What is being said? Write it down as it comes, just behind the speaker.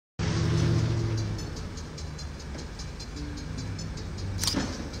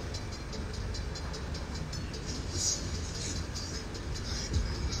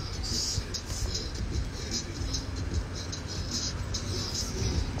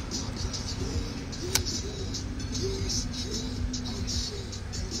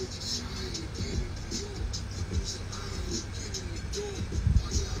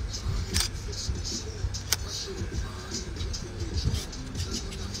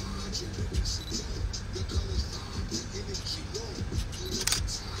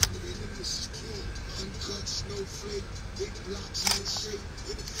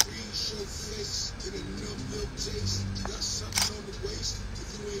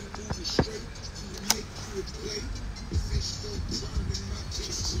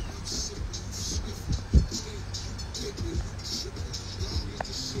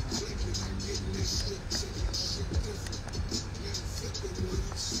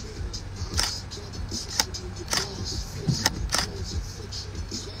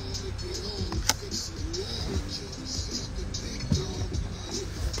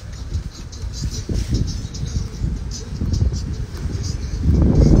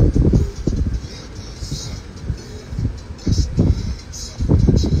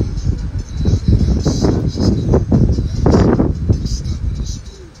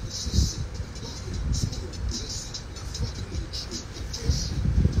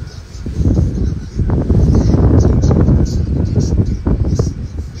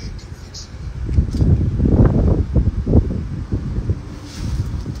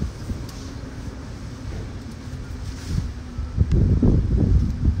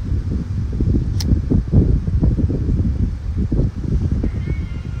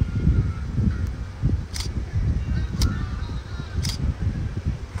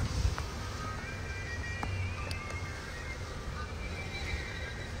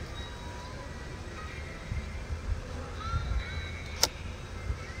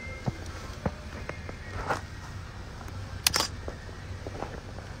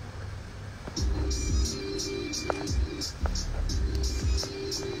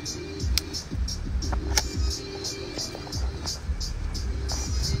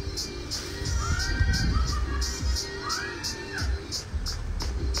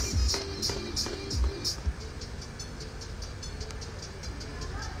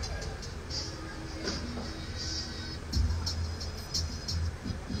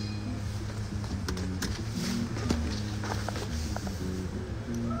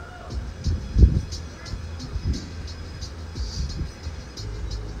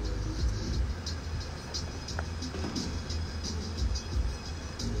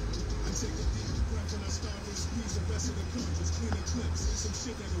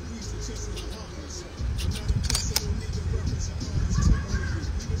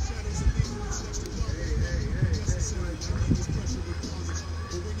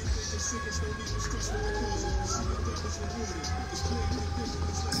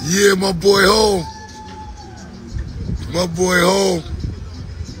Yeah, my boy home. My boy home.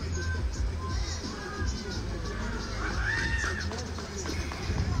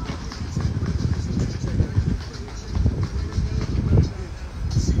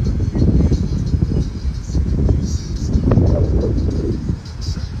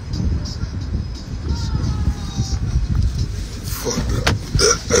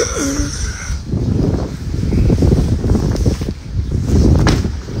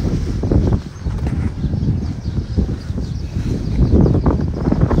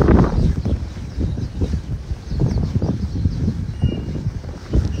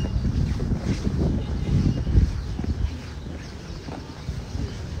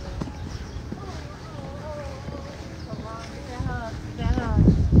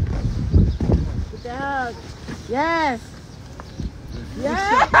 Yes.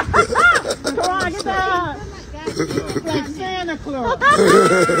 Yes. Come on, get that. Like Santa Claus. Yeah,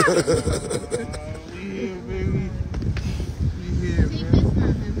 baby. Yeah, man.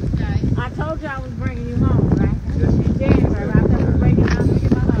 I told you I was bringing you home, right? Yes. In January, I said I was bringing out to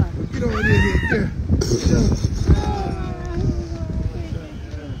get my hug. Get over there.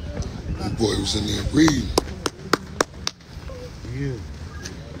 That boy was in there reading. Yeah.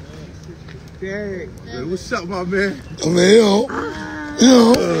 Hey, what's up, my man? I mean, you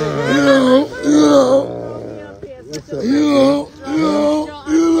know.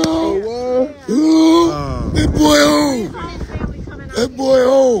 That boy home. That boy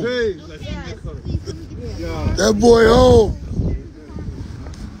home. That boy home.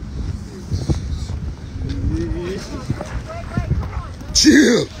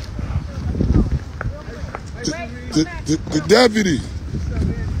 Chill. The deputy.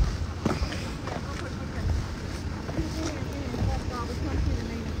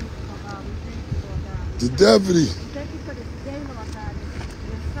 The deputy.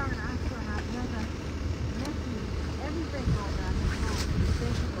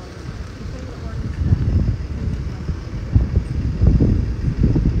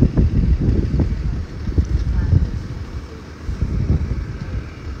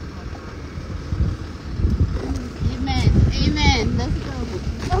 Amen. Let's go.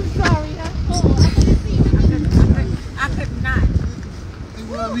 I'm sorry. I'm full. I couldn't see you. I could not.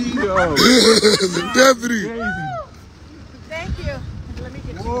 The deputy. Thank you. Let me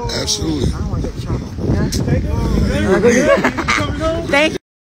get you. Absolutely. I don't want to get trouble. Thank you.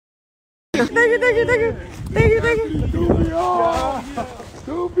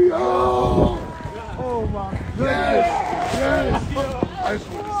 Scooby home. Oh my goodness. Yes. I just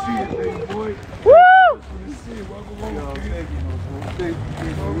want to see it, baby boy. Woo!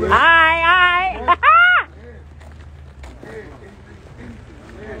 Aye.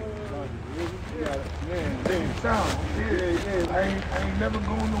 I ain't never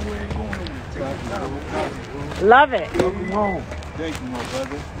going nowhere. Love it. Welcome home. Thank you, my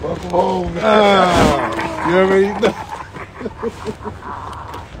brother. Welcome home. You already know.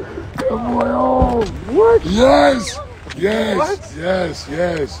 Come on home. What? Yes.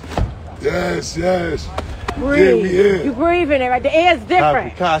 Breathe. Yeah, we here. You breathing it, right? The air's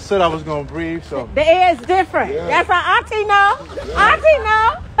different. I said I was going to breathe, so. The air is different. Yeah. That's how Auntie know. Auntie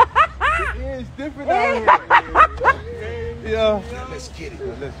know. The air is different out here. Yeah.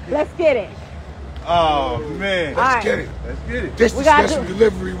 Let's get it. Oh, man. Let's get it. Let's get it. This is special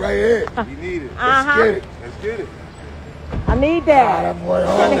delivery right here. We need it. Let's get it. Let's get it. I need that. That boy You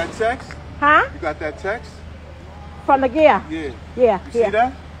got home. that text? Huh? You got that text? From the gear. Yeah. Yeah. You see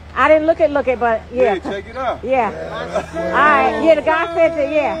that? I didn't look it, but yeah. Yeah, check it out. Yeah. All right. Yeah, the guy said that.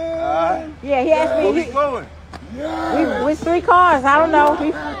 Yeah. Yeah, he asked Where me. we going? We 3 cars. I don't know.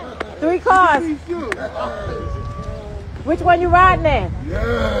 3 cars. Which one you riding in?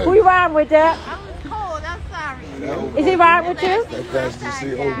 Yeah. Who you riding with, Deb? I was cold. I'm sorry. Is he riding with you? That passenger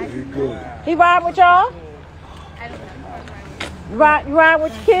seat over. He good. He riding with y'all? You riding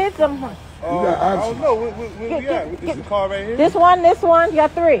with your kids? You got I don't options. know. Where we at? This is the car right here? This one. You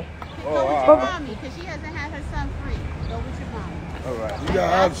got 3. Go with your mommy, because she hasn't had her son free. Go with your mom. All right. You got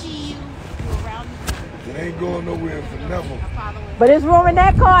I'll options. see you around the It ain't going nowhere for never. But there's room in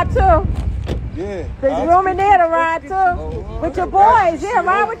that car too. Yeah. There's room in there to ride too. With your boys. Yeah,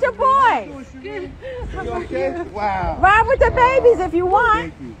 ride with your boys. You okay? Wow. Ride with the babies if you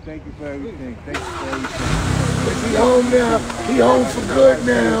want. Thank you for everything. Thank you for everything. He home now. He home for good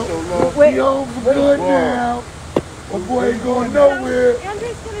now. He home for good now. My boy ain't going nowhere.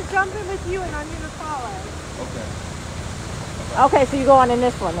 Andrew's going to jump in with you and I'm going to follow. Okay, so you're going in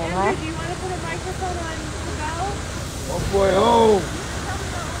this one then, right? Do you want to put a microphone on the go? My boy home.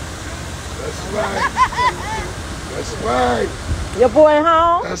 That's right. That's right. Your boy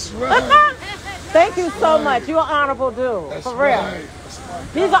home? That's right. Thank you so much. You're an honorable dude. That's for real. right. That's right.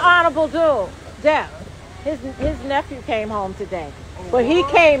 He's an honorable dude. Dep. His nephew came home today. But he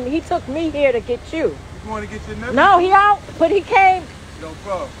took me here to get you. You want to get your nephew? No, he out, but he came. Yo,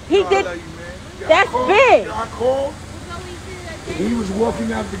 bro. He did. I love you, man. That's big. I called. He was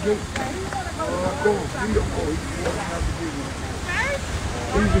walking out the gate. I called. He was walking out the gate.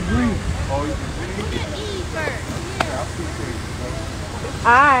 He's agreed. Oh, he's agreed. I appreciate it, bro.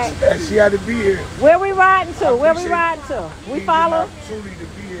 All right. And she had to be here. Where we riding to? Where we riding to? We follow? Opportunity to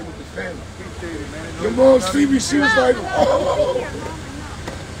be here with the family. Appreciate it, man. Your mom see me, she was like, oh.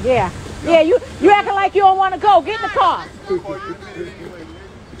 Yeah. Yeah, you acting like you don't want to go. Get in the car.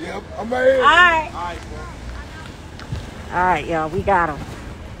 Yep, I'm right here. All right. All right, bro. All right, y'all. We got him.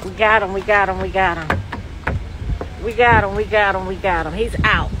 We got him. We got him. We got him. We got him. We got him. We got him. He's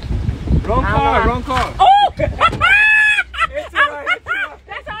out. Wrong car, wrong car. Oh! It's all right.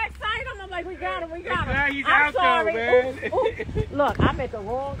 That's how excited I'm like, we got him. We got him. Now he's I'm out sorry. there, man. Ooh. Look, I'm at the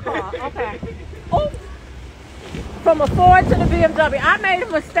wrong car. Okay. Oh. From a Ford to the BMW. I made a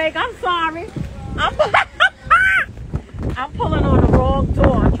mistake. I'm sorry. I'm pulling on the wrong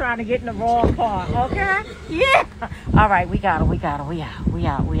door. I'm trying to get in the wrong car. Okay? Yeah. All right, we got him. We got him. We out. We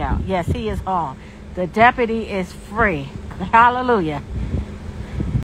out. We out. Yes, he is home. The deputy is free. Hallelujah.